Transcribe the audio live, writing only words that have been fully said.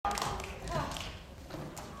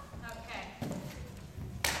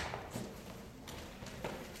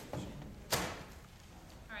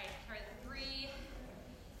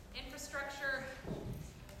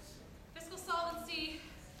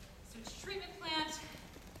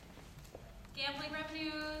gambling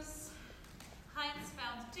revenues, Heinz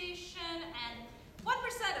Foundation, and 1%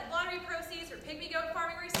 of lottery proceeds for pygmy goat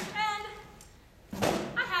farming research, and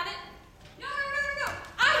I have it. No.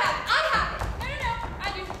 I have it. No, I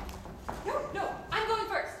do. No, I'm going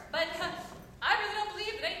first. But I really don't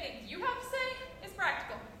believe that anything you have to say is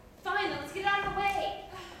practical. Fine, then let's get it out of the way.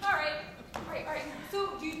 All right.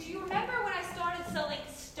 So, do you remember when I started selling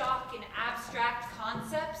stock in abstract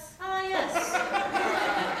concepts? Yes.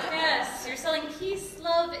 Yes, you're selling peace,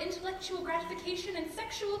 love, intellectual gratification, and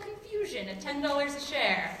sexual confusion at $10 a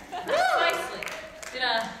share. Precisely.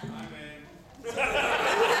 I'm in. Someone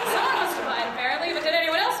must have bought, apparently, but did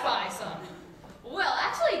anyone else buy some? Well,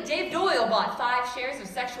 actually, Dave Doyle bought 5 shares of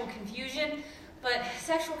sexual confusion, but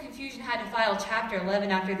sexual confusion had to file Chapter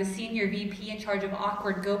 11 after the senior VP in charge of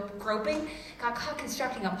awkward groping got caught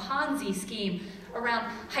constructing a Ponzi scheme around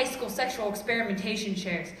high school sexual experimentation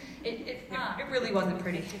shares. It really wasn't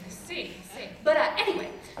pretty. See. But anyway,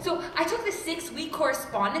 so I took the 6-week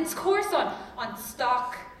correspondence course on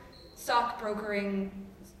stock brokering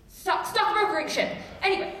shit.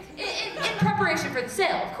 Anyway, in preparation for the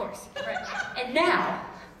sale, of course. Right. And now,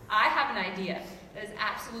 I have an idea that is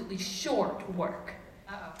absolutely sure to work.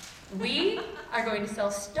 Uh-oh. We are going to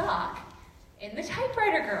sell stock in the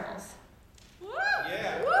Typewriter Girls. Woo!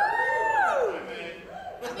 Yeah. Woo! I'm in.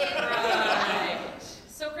 Right.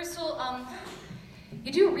 So, Crystal,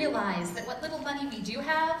 you do realize that what little money we do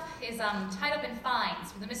have is tied up in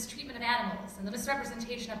fines for the mistreatment of animals and the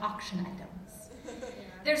misrepresentation of auction items.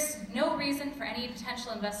 There's no reason for any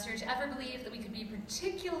potential investor to ever believe that we could be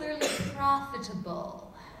particularly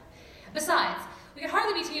profitable. Besides, we could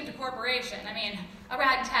hardly be deemed a corporation. I mean, a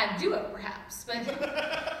ragtag duo, perhaps, but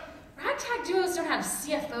ragtag duos don't have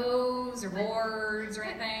CFOs or boards or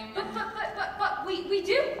anything. But we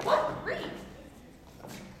do. What? Read.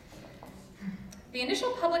 The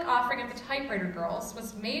initial public offering of the Typewriter Girls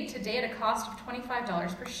was made today at a cost of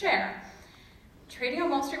 $25 per share. Trading on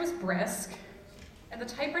Wall Street was brisk, and the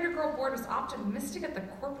Typewriter Girl board was optimistic at the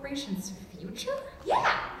corporation's future?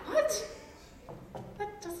 Yeah. What?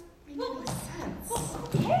 That doesn't make any sense. Well,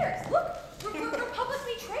 who cares? Look, we're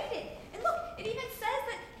publicly traded. And look, it even says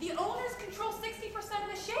that the owners control 60% of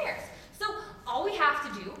the shares. So all we have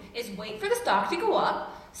to do is wait for the stock to go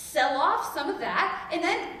up, sell off some of that, and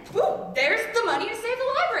then, boom, there's the money to save the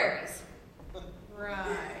libraries.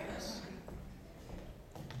 Right.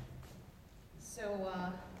 So,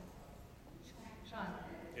 Sean.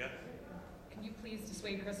 Yeah? Can you please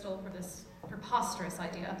dissuade Crystal for this preposterous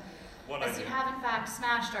idea? What as idea? you have, in fact,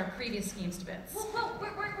 smashed our previous schemes to bits. Well,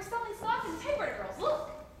 we're selling stock in the Typewriter Girls.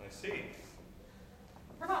 Look. I see.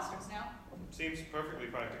 Preposterous now. Seems perfectly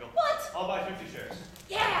practical. What? I'll buy 50 shares.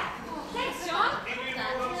 Yeah. Thanks, John. Keep me What the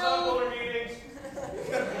informed on hell? stockholder meetings.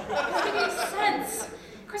 That makes sense.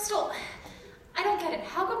 Crystal, I don't get it.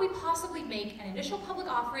 How could we possibly make an initial public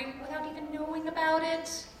offering without even knowing about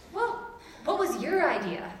it? Well, what was your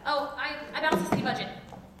idea? Oh, I balanced the city budget.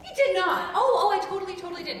 You did not. Oh, I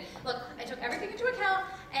totally did. Look, I took everything into account,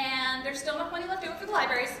 and there's still enough money left over for the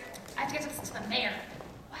libraries. I have to get this to the mayor.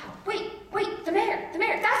 Wow. Wait, the mayor.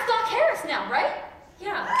 That's Dok Harris now, right?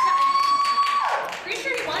 Yeah. Pretty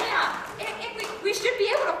sure he won, yeah. And we should be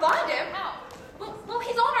able to find him. How? Well,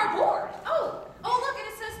 he's on our board. Oh, look, and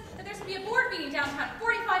it says that there's going to be a board meeting downtown in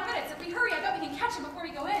 45 minutes. If we hurry, I bet we can catch him before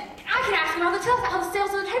we go in. I can ask him how the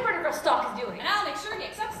sales of the Typewriter Girl stock is doing. And I'll make sure he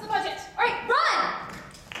accepts the budget. All right, run!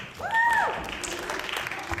 Woo!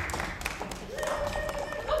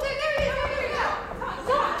 Oh, there he is.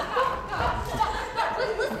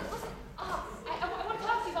 Listen. I want to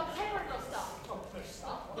talk to you about the Typewriter Girl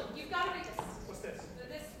stock. Look, you've got to read this. What's this?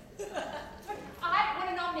 I want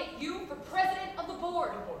to nominate you for president of the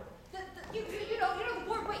board. You know the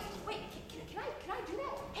board. Wait. Can I do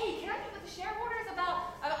that? Hey, can I meet with the shareholders about?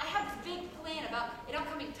 I have this big plan about an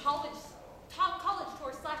upcoming college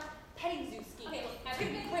tour / petting zoo scheme. Okay, look,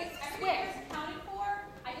 everything everything is accounted for.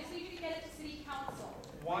 I just need you to get it to city council.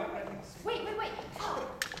 Why would I think so? Wait.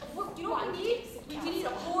 You know what we need? We need a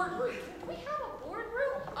boardroom. Do we have a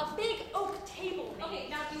boardroom? A big oak table. Maybe. Okay,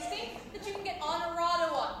 now do you think that you can get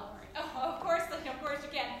Honorado on board? Oh, of course you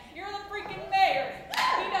can. You're the freaking mayor.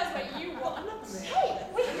 He knows what you want. Hey,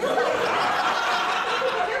 wait, you're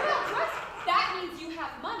about trust. That means you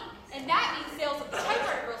have money, and that means sales of the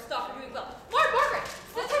Typewriter Girl stock are doing well. Margaret,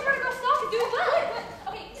 the Typewriter Girl stock is doing well.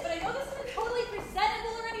 Okay, but I know this isn't totally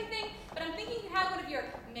presentable or anything, but I'm thinking you have one of your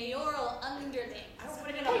mayoral underlings.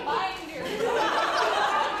 Put it in a binder. With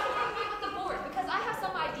the board, because I have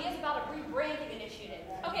some ideas about a rebranding initiative.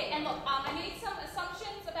 Okay, and look, I made some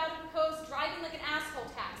assumptions about a proposed driving like an asshole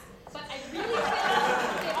tax, but I really think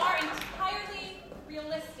they are entirely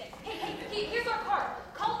realistic. Hey,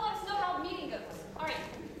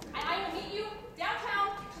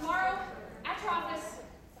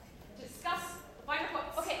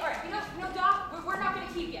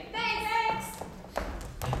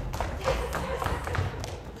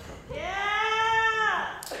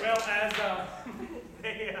 as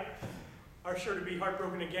they are sure to be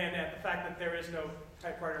heartbroken again at the fact that there is no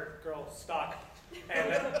Typewriter Girl stock,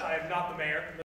 and that I am not the mayor.